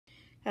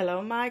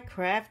Hello, my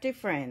crafty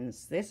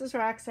friends. This is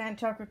Roxanne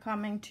Tucker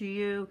coming to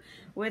you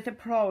with a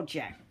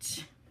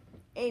project,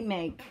 a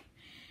make.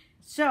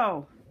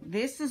 So,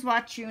 this is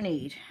what you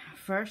need.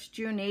 First,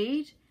 you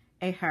need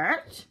a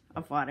heart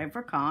of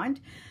whatever kind.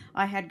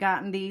 I had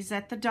gotten these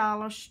at the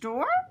dollar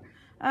store,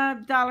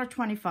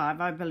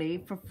 $1.25, I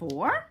believe, for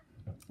 4.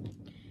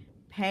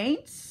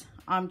 Paints,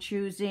 I'm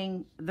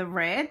choosing the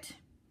red.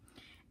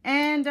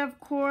 And, of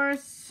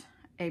course,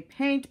 a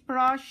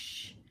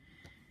paintbrush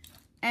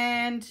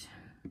and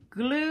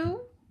glue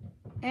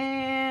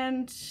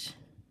and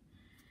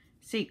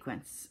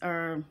sequins,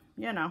 or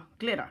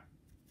glitter.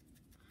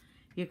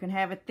 You can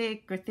have it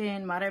thick or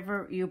thin,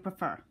 whatever you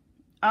prefer.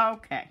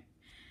 Okay,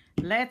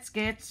 let's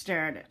get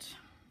started.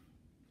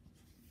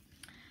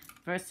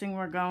 First thing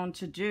we're going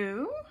to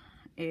do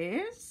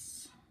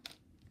is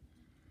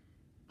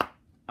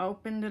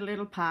open the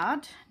little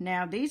pod.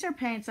 Now these are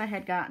paints I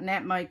had gotten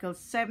at Michael's,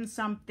 7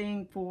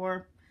 something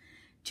for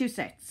 2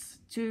 sets.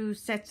 2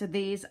 sets of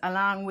these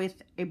along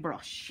with a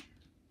brush.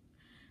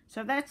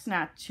 So that's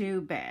not too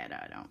bad,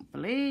 I don't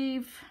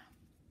believe.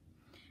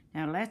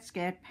 Now let's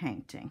get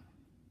painting.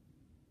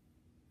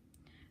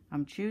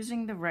 I'm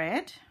choosing the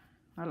red.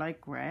 I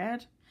like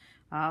red.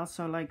 I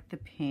also like the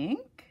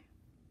pink.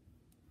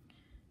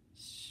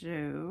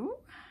 So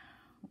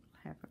we'll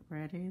have it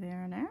ready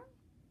there now.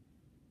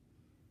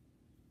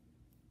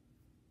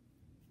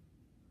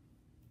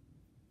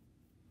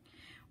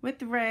 With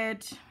the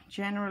red,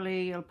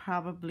 generally you'll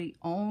probably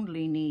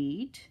only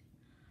need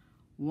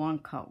 1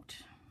 coat.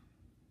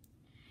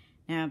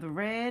 Now the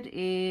red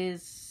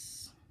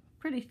is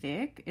pretty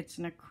thick. It's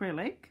an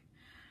acrylic.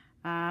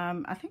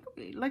 I think,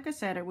 like I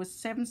said, it was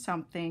 7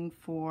 something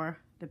for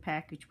the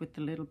package with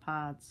the little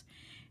pods.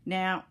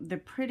 Now they're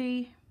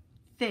pretty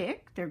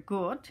thick, they're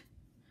good,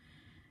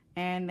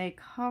 and they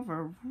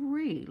cover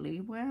really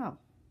well,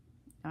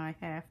 I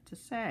have to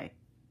say.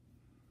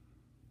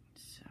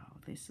 So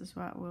this is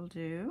what we'll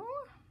do.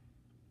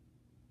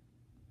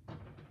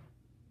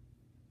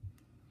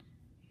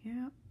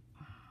 Yep.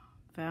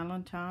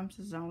 Valentine's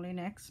is only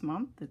next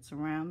month. It's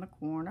around the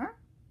corner.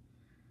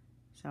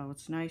 So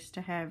it's nice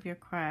to have your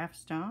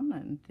crafts done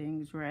and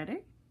things ready.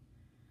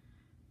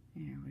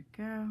 There we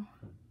go.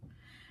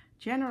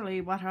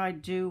 Generally what I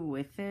do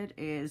with it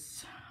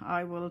is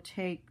I will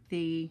take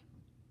the,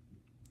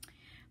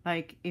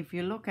 like if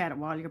you look at it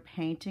while you're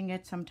painting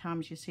it,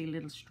 sometimes you see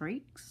little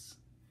streaks.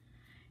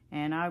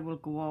 And I will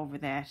go over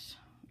that,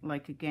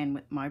 like again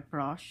with my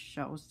brush,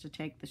 so as to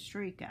take the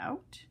streak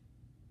out.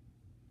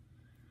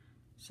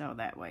 So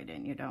that way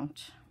then you don't,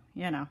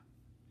 you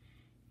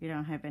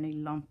don't have any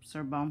lumps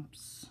or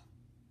bumps.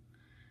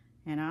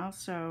 And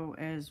also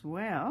as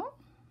well,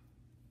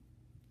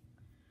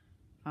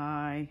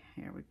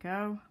 here we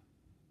go.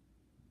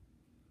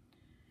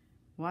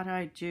 What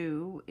I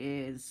do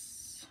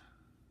is,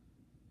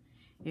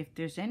 if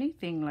there's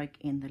anything like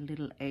in the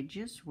little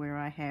edges where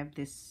I have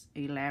this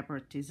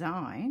elaborate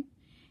design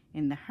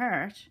in the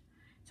heart,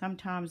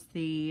 sometimes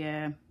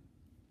the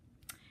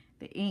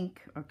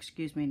ink, or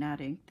excuse me,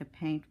 not ink, the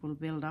paint will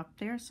build up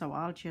there, so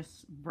I'll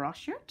just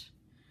brush it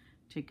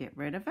to get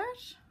rid of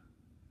it.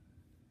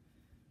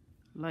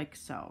 Like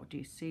so. Do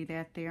you see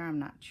that there? I'm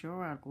not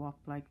sure. I'll go up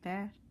like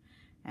that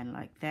and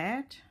like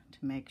that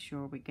to make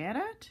sure we get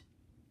it.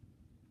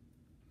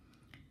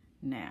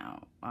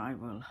 Now, I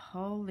will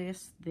hold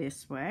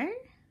this way.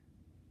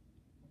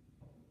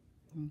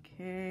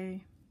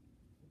 Okay.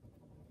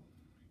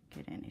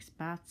 Get any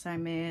spots I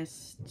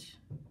missed.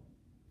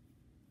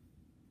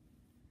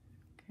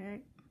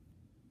 Okay.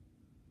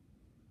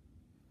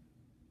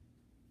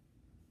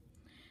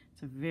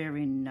 It's a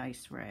very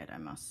nice red, I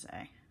must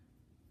say.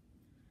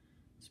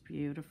 It's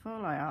beautiful.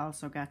 I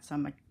also got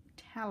some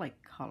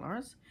metallic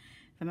colors.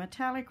 The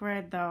metallic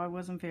red, though, I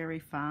wasn't very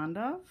fond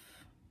of.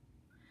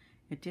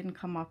 It didn't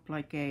come up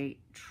like a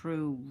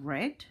true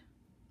red,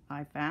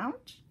 I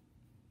found.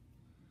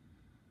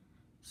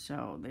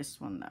 So this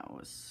one, though,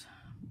 was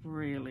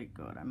really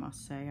good, I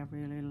must say. I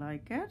really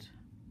like it.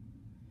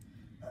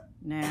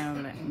 Now,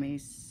 let me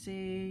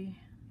see.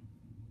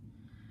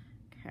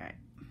 Okay.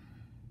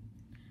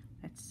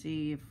 Let's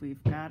see if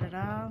we've got it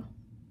all.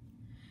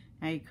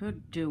 Now, you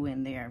could do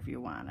in there if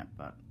you want it,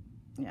 but,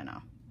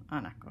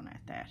 I'm not going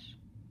at that.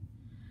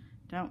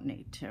 Don't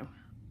need to.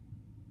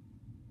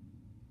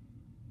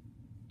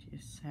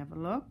 Just have a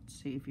look,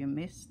 see if you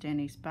missed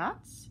any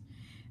spots.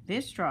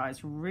 This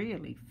dries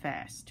really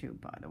fast too,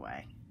 by the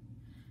way.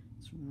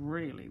 It's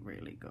really,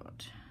 really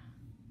good.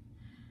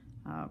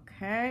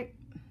 Okay.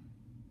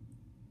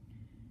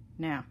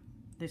 Now,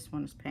 this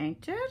one's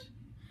painted.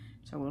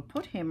 So we'll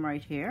put him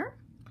right here.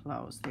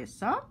 Close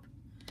this up.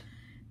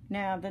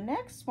 Now, the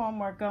next one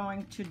we're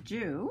going to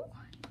do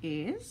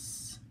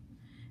is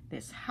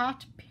this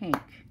hot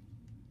pink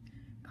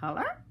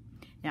color.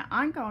 Now,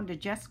 I'm going to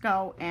just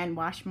go and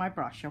wash my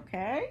brush,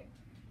 okay?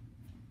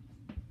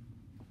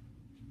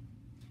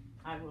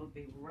 I will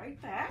be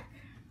right back.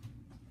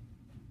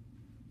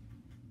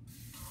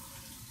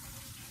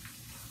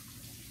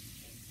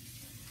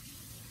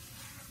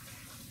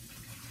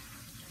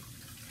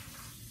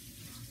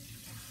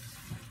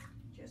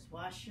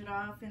 wash it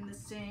off in the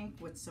sink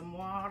with some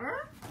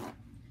water.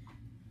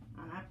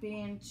 I'm not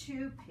being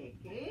too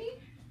picky.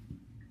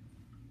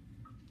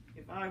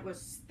 If I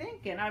was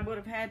thinking, I would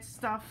have had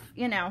stuff,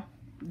 you know,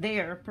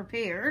 there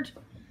prepared.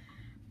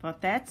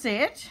 But that's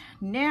it.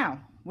 Now,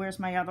 where's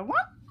my other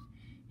one?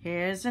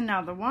 Here's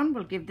another one.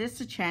 We'll give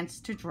this a chance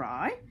to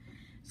dry.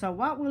 So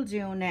what we'll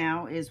do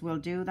now is we'll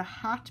do the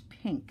hot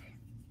pink.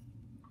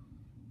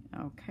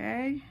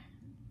 Okay.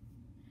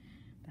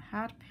 The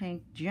hot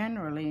pink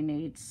generally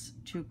needs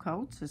 2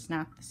 coats. It's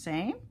not the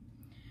same,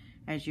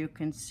 as you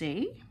can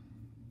see.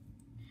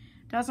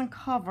 Doesn't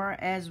cover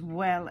as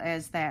well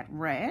as that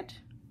red.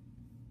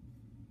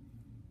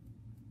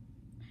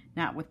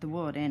 Not with the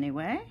wood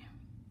anyway.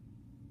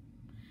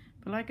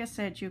 But like I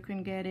said, you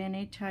can get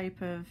any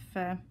type of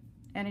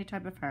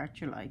heart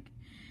you like.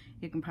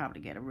 You can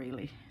probably get a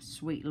really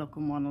sweet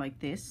looking one like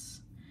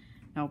this.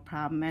 No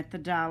problem at the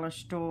dollar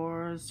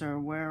stores or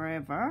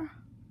wherever.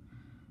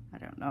 I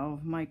don't know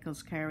if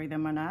Michael's carry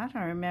them or not.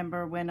 I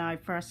remember when I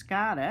first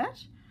got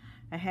it,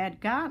 I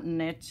had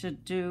gotten it to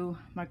do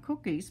my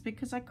cookies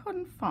because I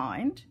couldn't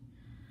find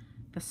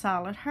the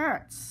solid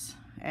hearts.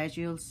 As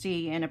you'll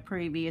see in a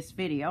previous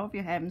video, if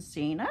you haven't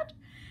seen it,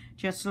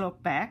 just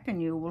look back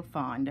and you will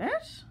find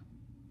it.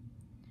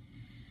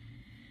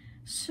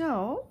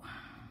 So,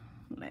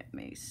 let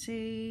me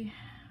see.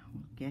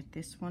 We'll get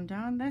this one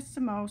done. That's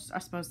the most, I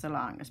suppose the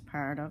longest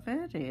part of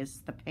it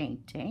is the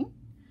painting.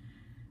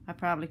 I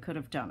probably could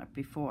have done it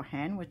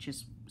beforehand, which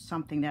is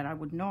something that I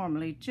would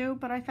normally do,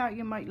 but I thought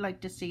you might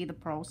like to see the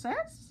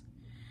process,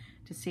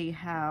 to see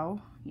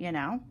how, you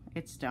know,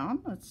 it's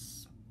done.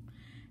 It's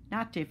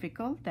not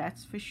difficult,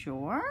 that's for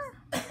sure.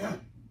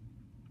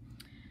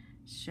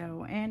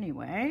 So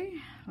anyway,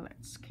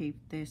 let's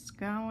keep this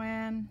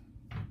going.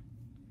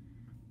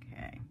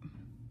 Okay.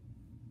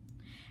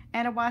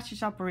 And it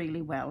washes up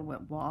really well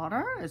with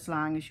water, as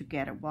long as you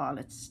get it while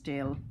it's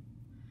still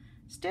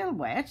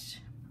wet.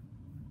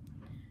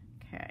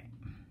 Okay.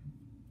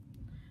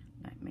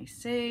 Let me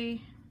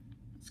see.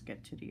 Let's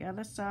get to the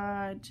other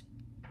side.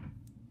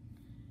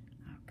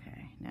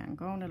 Okay, now I'm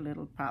going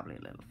probably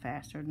a little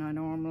faster than I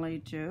normally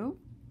do,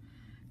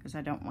 because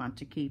I don't want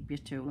to keep you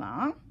too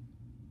long.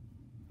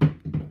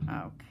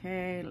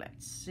 Okay,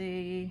 let's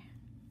see.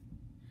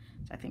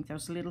 I think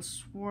those little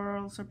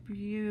swirls are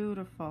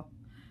beautiful.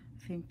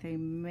 I think they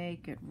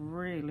make it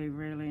really,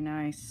 really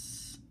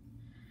nice.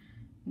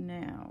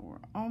 Now we're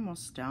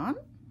almost done.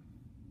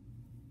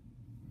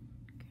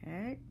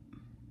 Okay.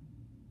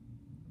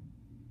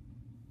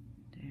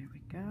 There we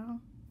go.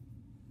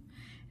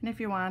 And if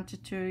you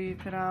wanted to, you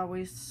could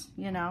always,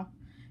 you know,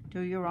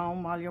 do your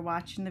own while you're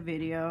watching the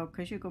video,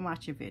 because you can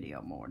watch a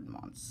video more than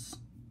once.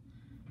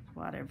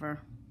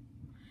 Whatever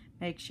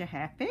makes you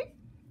happy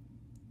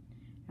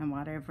and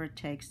whatever it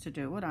takes to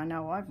do it. I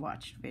know I've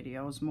watched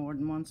videos more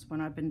than once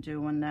when I've been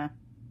doing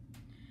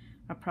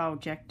a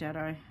project that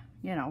I,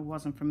 you know,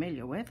 wasn't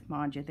familiar with.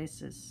 Mind you,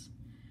 this is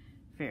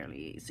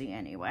fairly easy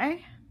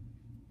anyway.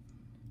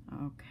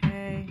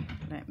 Okay,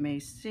 let me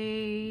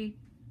see.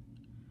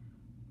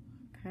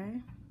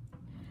 Okay,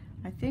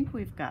 I think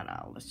we've got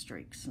all the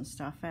streaks and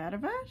stuff out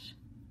of it.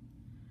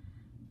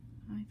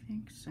 I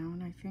think so,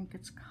 and I think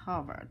it's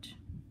covered.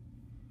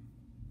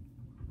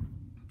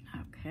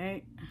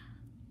 Okay.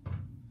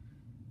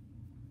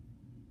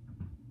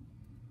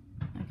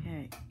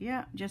 Okay,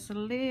 yeah, just a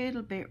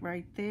little bit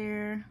right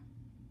there.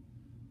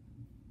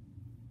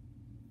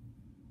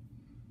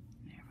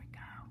 There we go.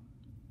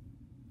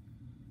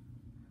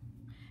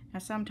 Now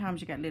sometimes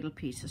you got little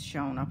pieces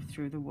showing up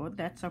through the wood.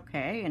 That's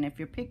okay, and if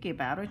you're picky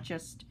about it,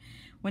 just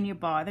when you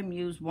buy them,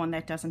 use one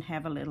that doesn't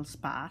have a little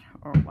spot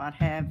or what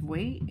have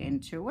we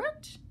into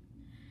it.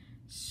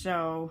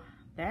 So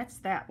that's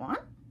that one.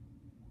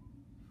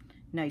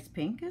 Nice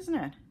pink, isn't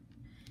it?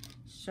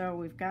 So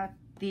we've got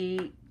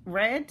the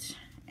red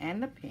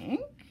and the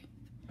pink.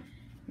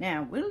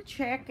 Now we'll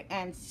check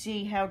and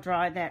see how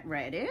dry that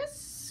red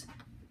is.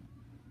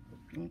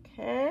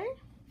 Okay.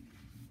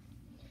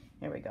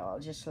 There we go. I'll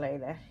just lay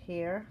that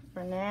here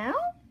for now.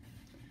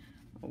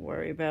 I'll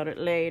worry about it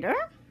later.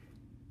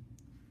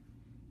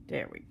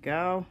 There we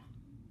go.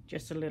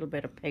 Just a little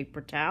bit of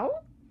paper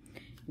towel.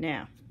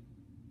 Now,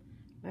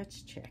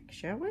 let's check,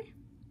 shall we?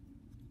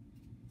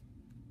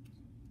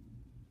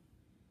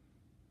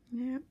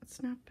 Yeah,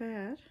 it's not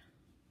bad.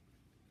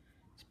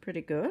 It's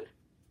pretty good.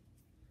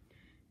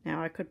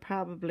 Now I could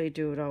probably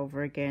do it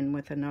over again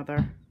with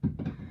another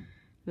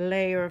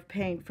layer of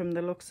paint from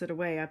the looks of the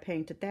way I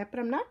painted that, but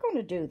I'm not going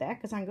to do that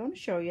because I'm going to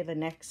show you the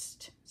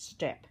next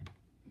step.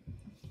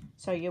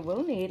 So you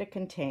will need a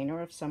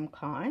container of some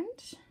kind.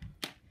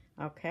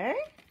 Okay.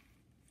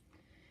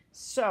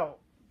 So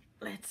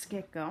let's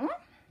get going.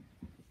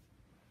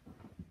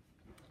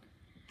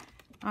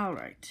 All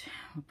right,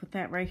 we'll put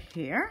that right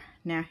here.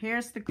 Now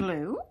here's the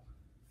glue.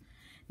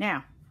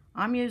 Now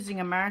I'm using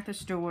a Martha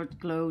Stewart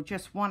glue,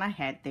 just one I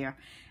had there,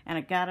 and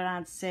I got it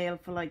on sale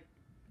for like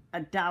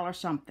 $1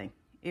 something.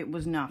 It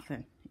was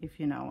nothing, if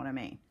you know what I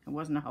mean. It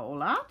wasn't a whole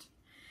lot,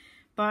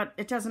 but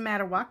it doesn't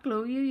matter what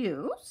glue you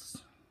use,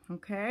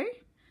 okay?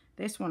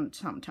 This one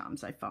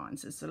sometimes I find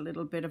is a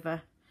little bit of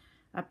a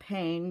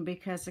pain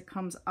because it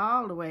comes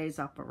all the ways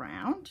up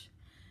around.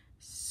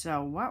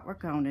 So what we're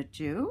going to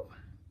do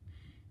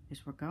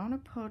is we're going to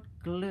put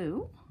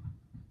glue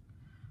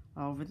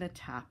over the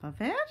top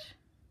of it.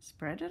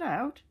 Spread it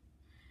out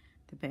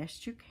the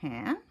best you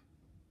can.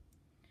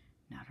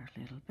 Another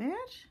little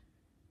bit.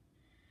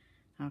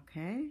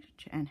 Okay,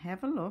 and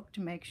have a look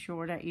to make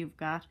sure that you've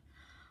got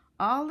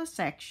all the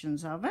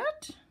sections of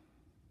it.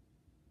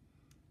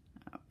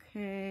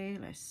 Okay,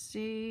 let's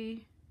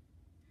see.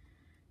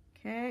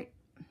 Okay,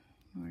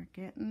 we're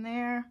getting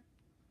there.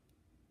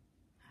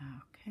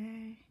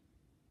 Okay.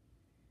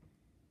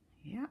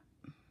 Yep.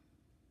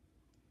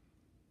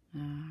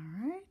 All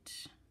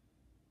right.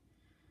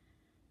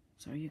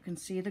 So you can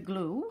see the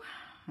glue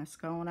that's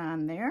going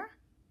on there.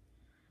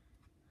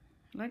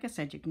 Like I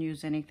said, you can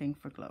use anything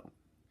for glue.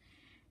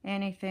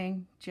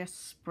 Anything,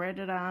 just spread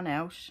it on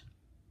out.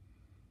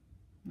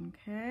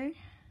 Okay.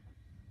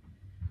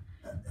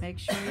 Make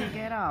sure you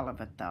get all of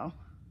it though,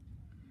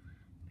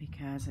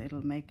 because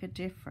it'll make a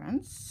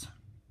difference.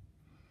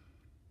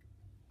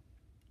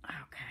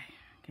 Okay,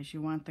 because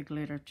you want the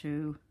glitter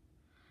to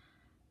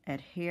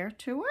adhere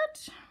to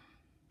it.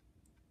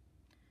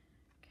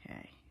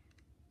 Okay.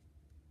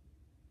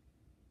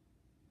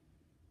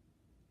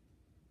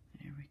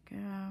 There we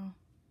go.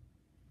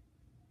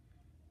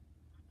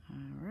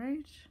 All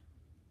right.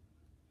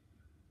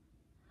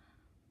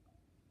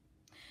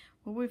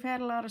 Well, we've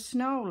had a lot of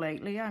snow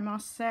lately, I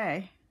must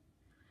say.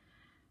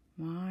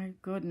 My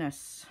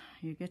goodness,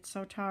 you get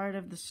so tired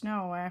of the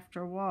snow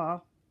after a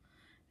while.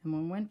 And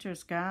when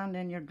winter's gone,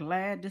 then you're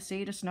glad to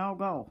see the snow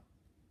go.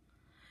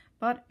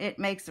 But it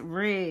makes it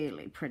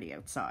really pretty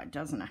outside,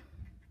 doesn't it?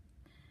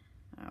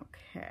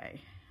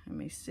 Okay, let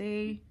me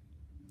see.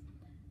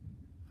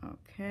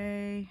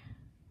 Okay,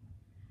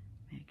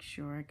 make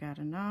sure I got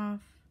enough.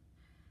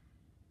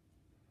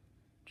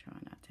 Try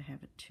not to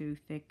have it too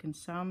thick in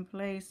some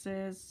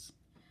places.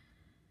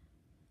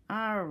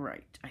 All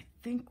right, I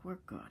think we're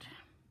good.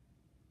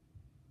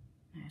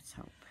 Let's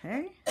hope,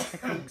 hey? I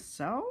think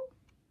so.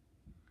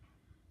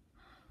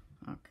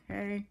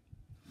 Okay.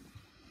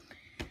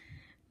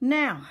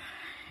 Now,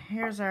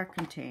 here's our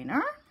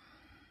container.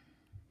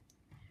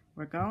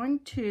 We're going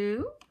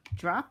to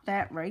drop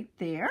that right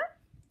there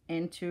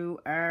into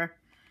our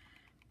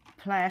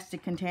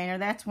plastic container.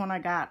 That's when I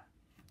got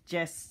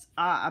just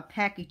a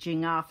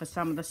packaging off of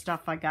some of the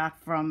stuff I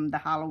got from the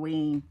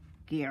Halloween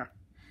gear.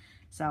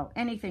 So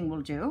anything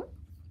will do.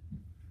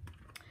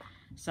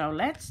 So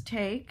let's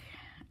take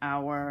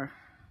our,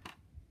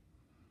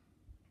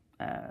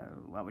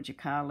 what would you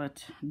call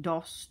it,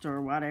 dust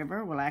or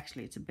whatever. Well,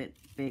 actually it's a bit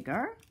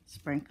bigger.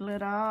 Sprinkle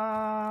it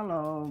all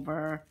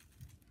over.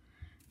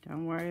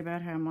 Don't worry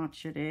about how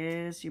much it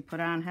is. You put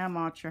on how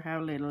much or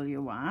how little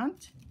you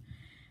want.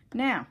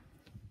 Now,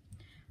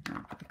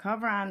 I'll put the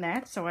cover on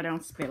that so I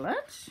don't spill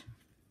it.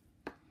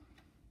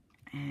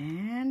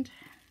 And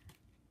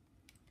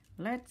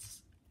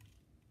let's,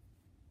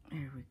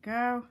 there we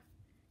go.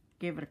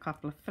 Give it a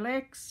couple of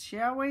flicks,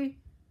 shall we?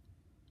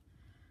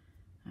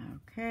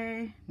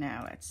 Okay,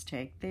 now let's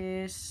take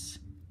this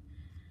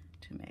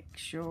to make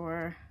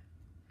sure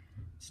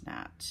it's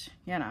not,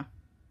 you know,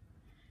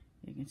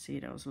 you can see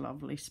those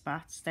lovely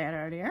spots that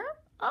are there.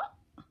 Oh,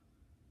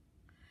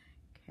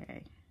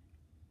 okay.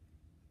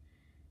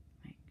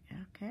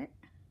 Okay,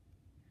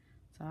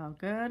 it's all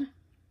good. Let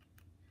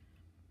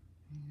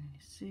me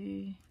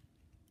see.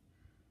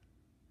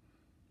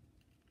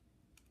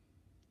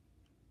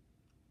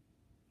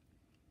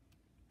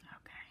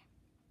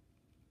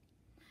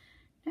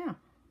 Okay.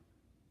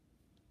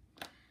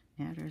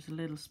 Now there's a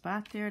little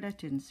spot there that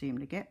didn't seem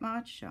to get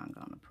much, so I'm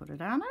going to put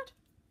it on it.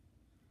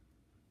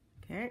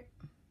 Okay.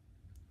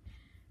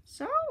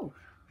 So,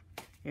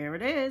 here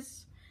it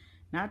is.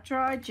 Not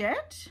dried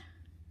yet.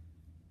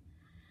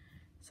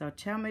 So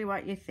tell me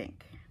what you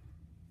think.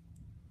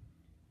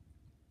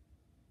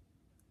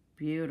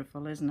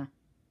 Beautiful, isn't it?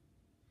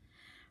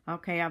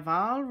 Okay, I've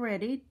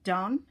already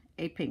done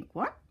a pink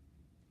one.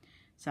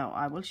 So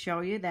I will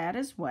show you that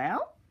as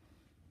well.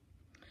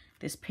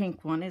 This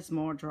pink one is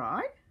more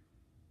dry.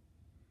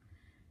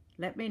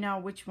 Let me know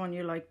which one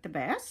you like the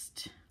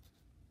best.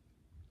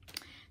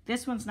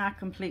 This one's not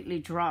completely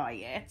dry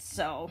yet,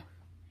 so,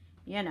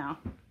 you know,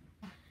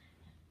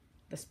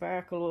 the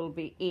sparkle will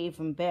be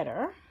even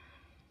better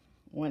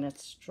when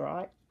it's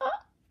dry. Oh,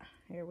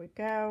 here we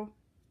go.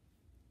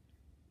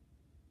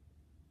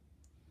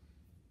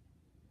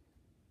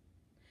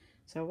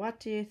 So what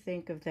do you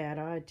think of that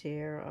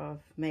idea of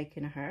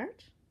making a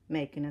heart,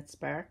 making it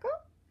sparkle?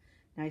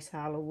 Nice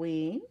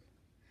Halloween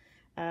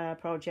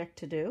project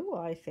to do,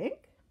 I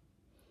think.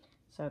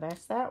 So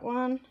that's that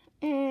one,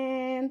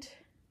 and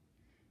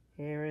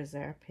here is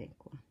our pink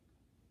one.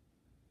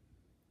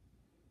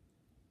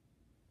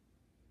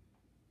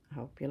 I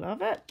hope you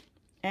love it.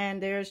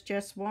 And there's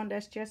just one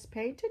that's just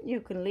painted.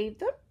 You can leave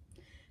them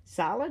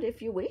solid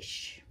if you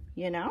wish.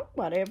 You know,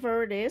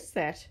 whatever it is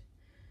that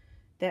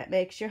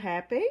makes you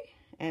happy.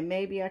 And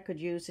maybe I could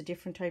use a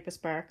different type of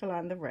sparkle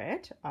on the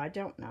red. I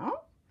don't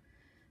know.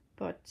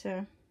 But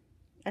but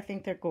I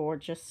think they're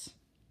gorgeous.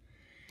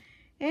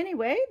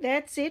 Anyway,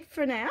 that's it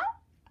for now.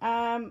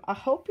 I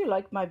hope you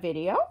liked my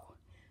video.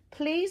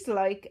 Please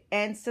like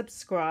and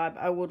subscribe.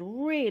 I would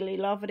really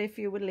love it if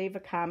you would leave a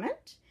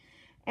comment.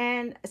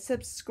 And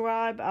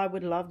subscribe, I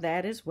would love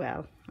that as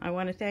well. I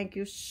want to thank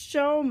you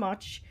so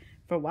much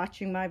for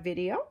watching my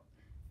video.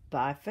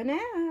 Bye for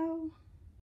now.